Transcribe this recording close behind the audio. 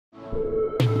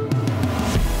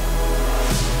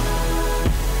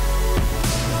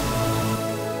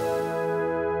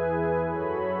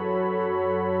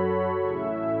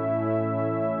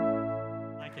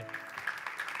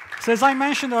So as I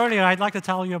mentioned earlier, I'd like to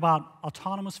tell you about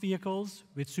autonomous vehicles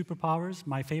with superpowers.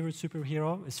 My favorite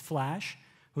superhero is Flash,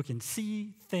 who can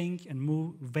see, think, and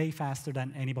move way faster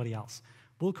than anybody else.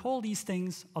 We'll call these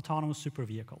things autonomous super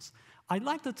vehicles. I'd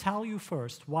like to tell you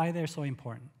first why they're so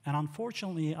important. And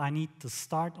unfortunately, I need to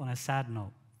start on a sad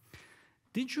note.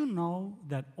 Did you know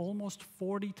that almost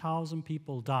 40,000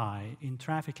 people die in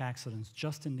traffic accidents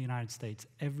just in the United States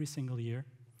every single year?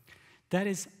 That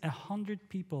is 100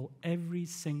 people every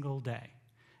single day.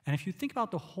 And if you think about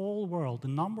the whole world, the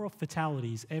number of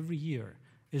fatalities every year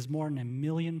is more than 1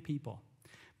 million people.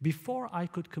 Before I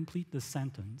could complete this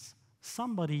sentence,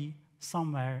 somebody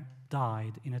somewhere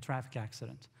died in a traffic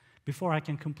accident. Before I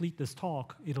can complete this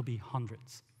talk, it'll be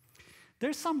hundreds.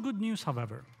 There's some good news,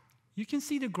 however. You can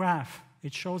see the graph.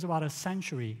 It shows about a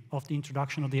century of the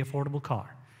introduction of the affordable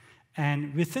car.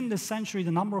 And within this century,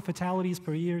 the number of fatalities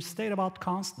per year stayed about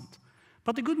constant.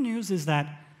 But the good news is that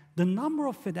the number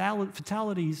of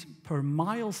fatalities per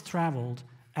miles traveled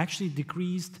actually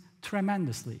decreased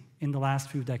tremendously in the last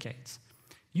few decades.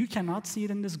 You cannot see it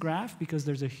in this graph because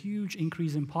there's a huge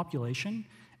increase in population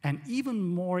and even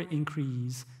more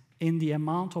increase in the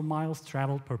amount of miles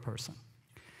traveled per person.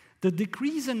 The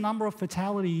decrease in number of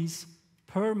fatalities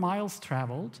per miles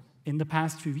traveled in the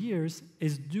past few years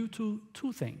is due to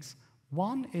two things.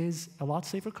 One is a lot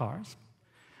safer cars,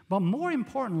 but more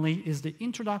importantly is the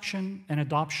introduction and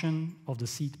adoption of the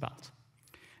seatbelt.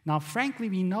 Now, frankly,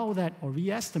 we know that, or we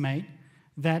estimate,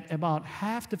 that about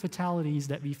half the fatalities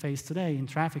that we face today in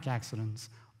traffic accidents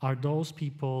are those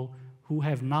people who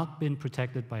have not been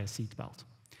protected by a seatbelt.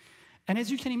 And as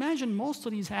you can imagine, most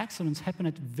of these accidents happen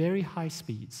at very high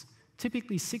speeds,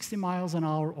 typically 60 miles an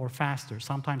hour or faster,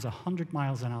 sometimes 100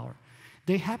 miles an hour.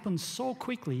 They happen so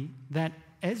quickly that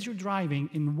as you're driving,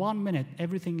 in 1 minute,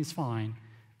 everything is fine,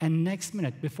 and next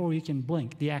minute, before you can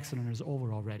blink, the accident is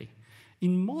over already.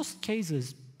 In most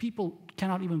cases, people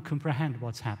cannot even comprehend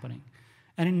what's happening.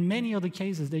 And in many other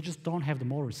cases, they just don't have the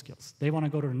motor skills. They want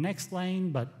to go to the next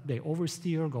lane, but they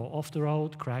oversteer, go off the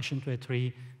road, crash into a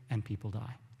tree, and people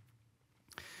die.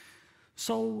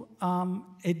 So,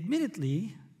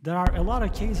 admittedly, there are a lot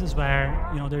of cases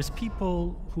where there's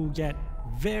people who get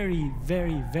very,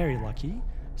 very, very lucky.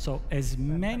 So as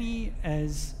many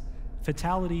as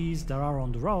fatalities there are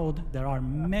on the road, there are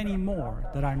many more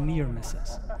that are near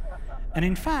misses. And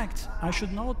in fact, I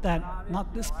should note that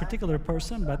not this particular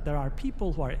person, but there are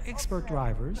people who are expert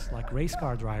drivers, like race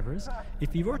car drivers.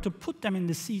 If we were to put them in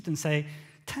the seat and say,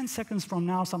 10 seconds from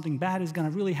now, something bad is going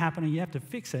to really happen and you have to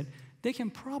fix it, they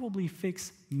can probably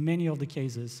fix many of the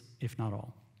cases, if not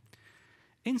all.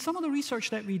 In some of the research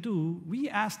that we do, we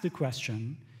ask the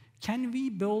question, can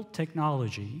we build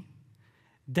technology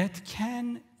that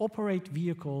can operate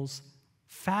vehicles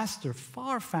faster,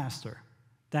 far faster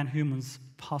than humans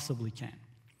possibly can?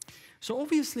 So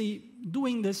obviously,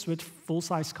 doing this with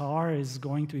full-size car is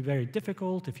going to be very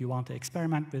difficult if you want to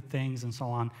experiment with things and so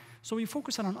on. So we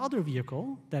focus on another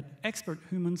vehicle that expert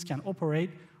humans can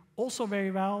operate also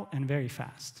very well and very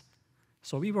fast.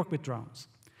 So we work with drones.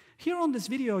 Here on this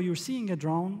video, you're seeing a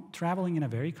drone traveling in a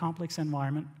very complex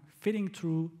environment, fitting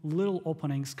through little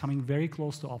openings, coming very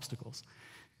close to obstacles.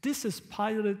 This is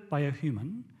piloted by a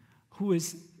human who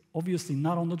is obviously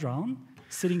not on the drone,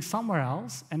 sitting somewhere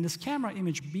else, and this camera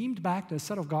image beamed back to a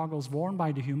set of goggles worn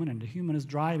by the human, and the human is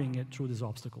driving it through this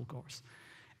obstacle course.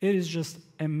 It is just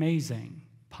amazing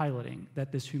piloting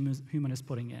that this human is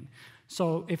putting in.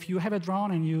 So if you have a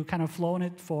drone and you kind of flown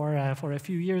it for a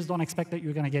few years, don't expect that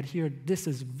you're going to get here. This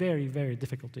is very, very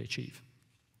difficult to achieve.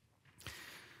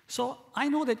 So I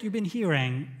know that you've been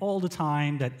hearing all the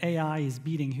time that AI is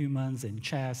beating humans in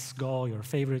chess, Go, your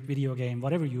favorite video game,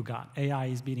 whatever you got. AI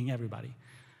is beating everybody.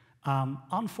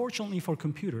 Unfortunately for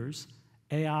computers,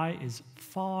 AI is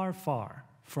far, far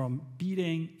from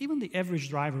beating even the average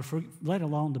driver, let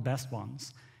alone the best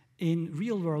ones, in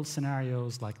real-world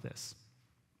scenarios like this.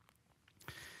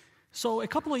 So a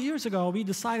couple of years ago, we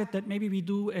decided that maybe we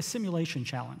do a simulation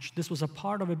challenge. This was a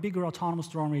part of a bigger autonomous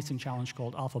drone racing challenge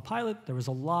called Alpha Pilot. There was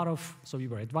a lot of, so we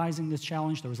were advising this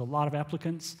challenge. There was a lot of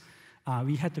applicants.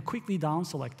 We had to quickly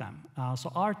down-select them.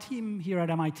 So our team here at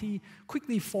MIT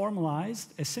quickly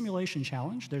formalized a simulation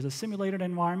challenge. There's a simulated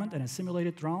environment and a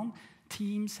simulated drone.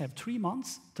 Teams have 3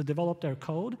 months to develop their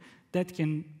code that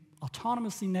can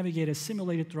autonomously navigate a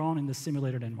simulated drone in the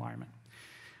simulated environment.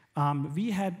 We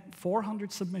had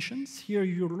 400 submissions. Here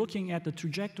you're looking at the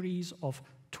trajectories of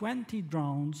 20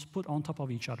 drones put on top of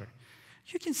each other.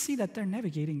 You can see that they're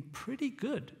navigating pretty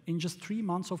good in just 3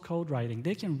 months of code writing.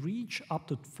 They can reach up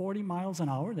to 40 miles an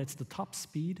hour. That's the top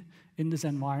speed in this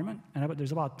environment. And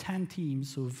there's about 10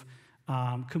 teams who've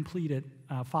completed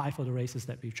 5 of the races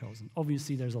that we've chosen.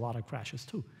 Obviously, there's a lot of crashes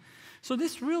too. So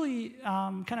this really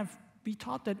we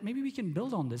thought that maybe we can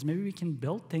build on this. Maybe we can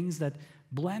build things that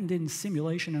blend in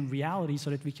simulation and reality so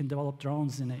that we can develop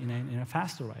drones in a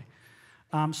faster way.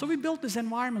 So we built these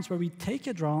environments where we take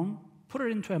a drone, put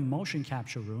it into a motion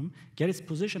capture room, get its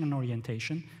position and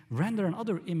orientation, render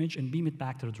another image, and beam it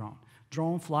back to the drone.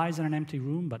 Drone flies in an empty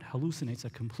room, but hallucinates a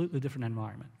completely different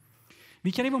environment.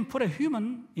 We can even put a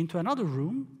human into another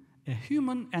room. A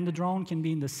human and the drone can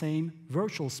be in the same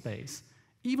virtual space,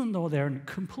 even though they're in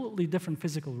completely different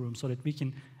physical rooms, so that we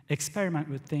can experiment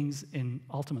with things in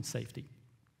ultimate safety.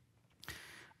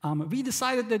 We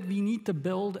decided that we need to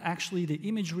build actually the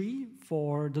imagery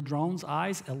for the drone's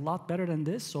eyes a lot better than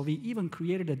this, so we even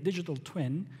created a digital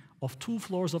twin of 2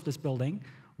 floors of this building.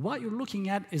 What you're looking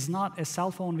at is not a cell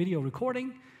phone video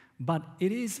recording, but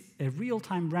it is a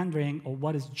real-time rendering of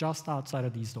what is just outside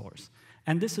of these doors.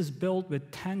 And this is built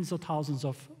with tens of thousands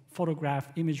of photograph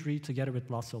imagery together with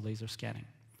lots of laser scanning.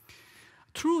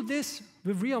 Through this,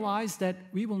 we've realized that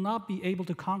we will not be able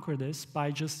to conquer this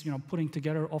by just putting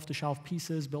together off-the-shelf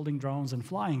pieces, building drones, and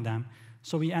flying them.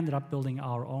 So we ended up building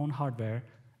our own hardware,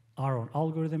 our own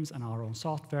algorithms, and our own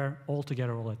software all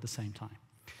together all at the same time.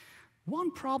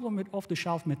 One problem with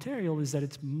off-the-shelf material is that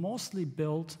it's mostly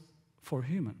built for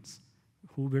humans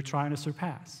who we're trying to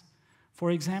surpass.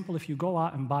 For example, if you go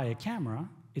out and buy a camera,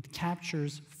 it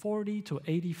captures 40 to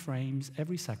 80 frames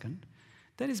every second.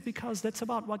 That is because that's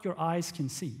about what your eyes can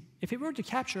see. If it were to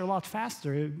capture a lot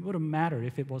faster, it wouldn't matter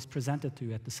if it was presented to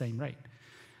you at the same rate.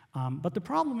 But the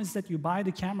problem is that you buy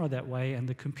the camera that way, and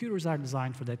the computers are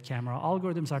designed for that camera,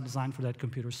 algorithms are designed for that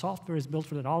computer, software is built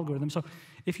for that algorithm. So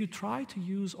if you try to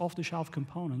use off-the-shelf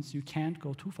components, you can't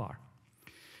go too far.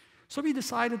 So we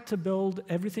decided to build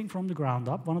everything from the ground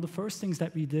up. One of the first things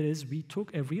that we did is we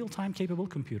took a real-time capable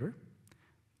computer,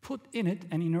 put in it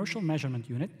an inertial measurement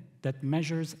unit that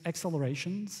measures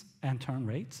accelerations and turn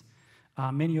rates.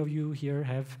 Many of you here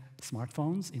have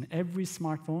smartphones. In every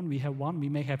smartphone, we have one. We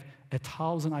may have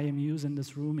 1,000 IMUs in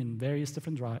this room in various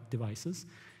different devices.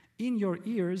 In your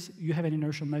ears, you have an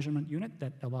inertial measurement unit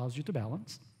that allows you to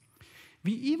balance.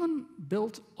 We even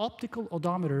built optical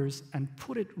odometers and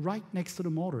put it right next to the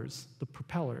motors, the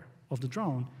propeller of the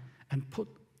drone, and put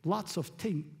lots of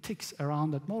ticks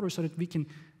around that motor so that we can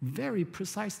very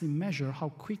precisely measure how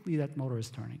quickly that motor is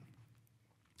turning.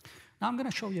 Now I'm going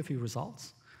to show you a few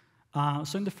results.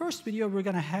 So in the first video, we're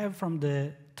going to have from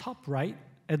the top right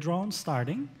a drone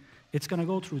starting. It's going to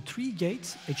go through 3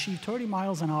 gates, achieve 30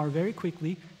 miles an hour very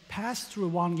quickly, pass through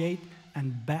 1 gate,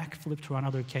 and backflip through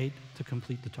another gate to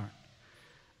complete the turn.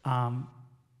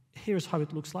 Here's how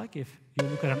it looks like. If you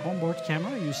look at an onboard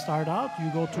camera, you start out,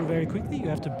 you go through very quickly, you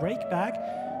have to brake back,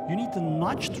 you need to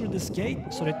nudge through this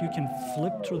gate so that you can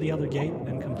flip through the other gate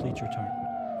and complete your turn.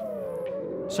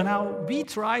 So now we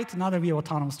tried, now that we have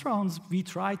autonomous drones, we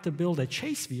tried to build a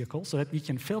chase vehicle so that we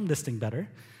can film this thing better.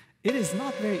 It is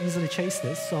not very easy to chase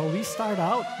this, so we start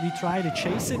out, we try to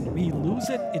chase it, we lose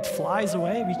it, it flies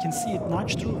away, we can see it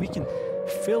nudge through, we can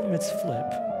film its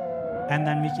flip, and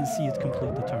then we can see it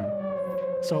complete the turn.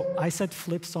 So I said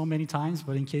flip so many times,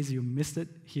 but in case you missed it,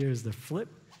 here's the flip.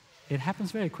 It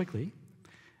happens very quickly.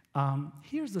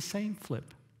 Here's the same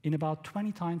flip in about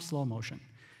 20 times slow motion.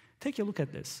 Take a look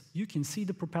at this. You can see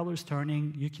the propellers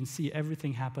turning. You can see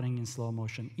everything happening in slow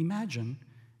motion. Imagine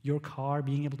your car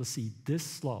being able to see this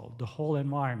slow, the whole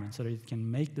environment, so that it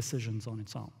can make decisions on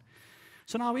its own.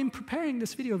 So now in preparing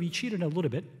this video, we cheated a little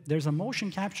bit. There's a motion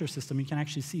capture system. You can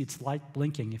actually see its light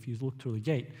blinking if you look through the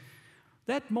gate.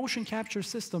 That motion capture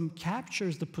system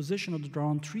captures the position of the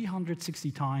drone 360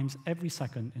 times every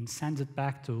second and sends it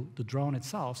back to the drone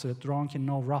itself so that the drone can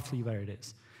know roughly where it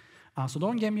is. So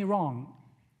don't get me wrong.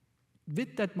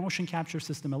 With that motion capture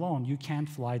system alone, you can't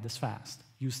fly this fast.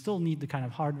 You still need the kind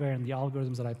of hardware and the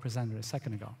algorithms that I presented a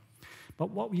second ago. But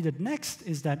what we did next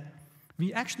is that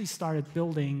we actually started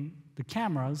building the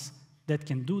cameras that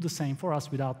can do the same for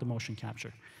us without the motion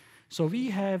capture. So we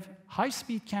have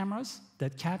high-speed cameras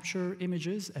that capture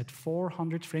images at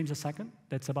 400 frames a second.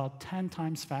 That's about 10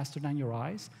 times faster than your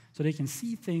eyes, so they can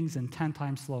see things in 10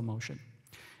 times slow motion.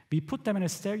 We put them in a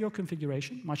stereo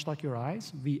configuration, much like your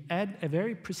eyes. We add a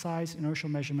very precise inertial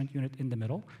measurement unit in the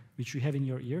middle, which you have in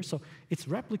your ear. So it's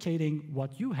replicating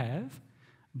what you have,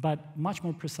 but much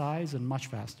more precise and much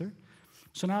faster.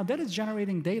 So now that is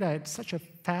generating data at such a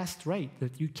fast rate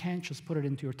that you can't just put it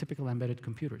into your typical embedded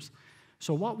computers.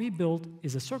 So what we built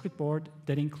is a circuit board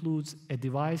that includes a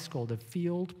device called a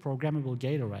field programmable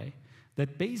gate array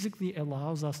that basically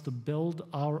allows us to build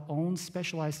our own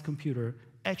specialized computer,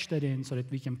 etch that in so that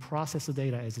we can process the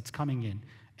data as it's coming in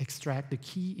extract the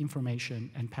key information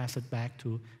and pass it back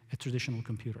to a traditional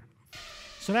computer.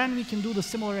 So then we can do the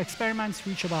similar experiments,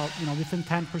 reach about within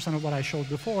 10% of what I showed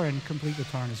before, and complete the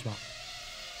turn as well.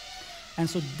 And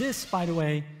so this, by the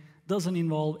way, doesn't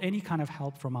involve any kind of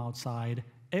help from outside.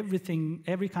 Everything,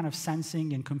 every kind of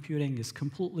sensing and computing is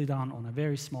completely done on a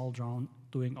very small drone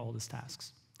doing all these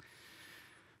tasks.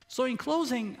 So in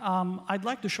closing, I'd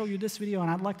like to show you this video, and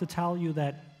I'd like to tell you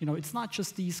that it's not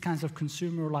just these kinds of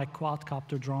consumer-like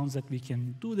quadcopter drones that we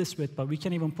can do this with, but we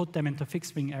can even put them into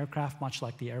fixed-wing aircraft, much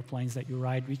like the airplanes that you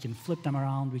ride. We can flip them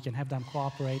around, we can have them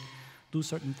cooperate, do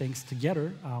certain things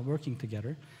together, working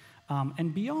together.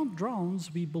 And beyond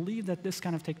drones, we believe that this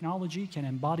kind of technology can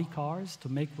embody cars to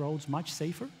make roads much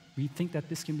safer. We think that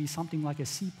this can be something like a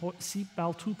seatbelt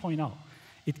 2.0.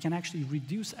 It can actually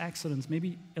reduce accidents,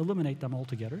 maybe eliminate them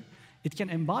altogether. It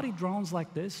can embody drones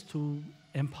like this to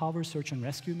empower search and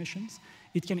rescue missions.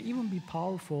 It can even be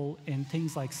powerful in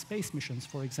things like space missions,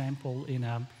 for example, in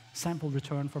a sample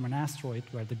return from an asteroid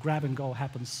where the grab and go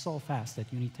happens so fast that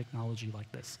you need technology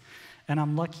like this. And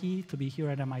I'm lucky to be here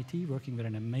at MIT working with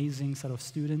an amazing set of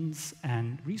students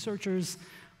and researchers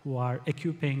who are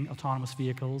equipping autonomous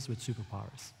vehicles with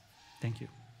superpowers. Thank you.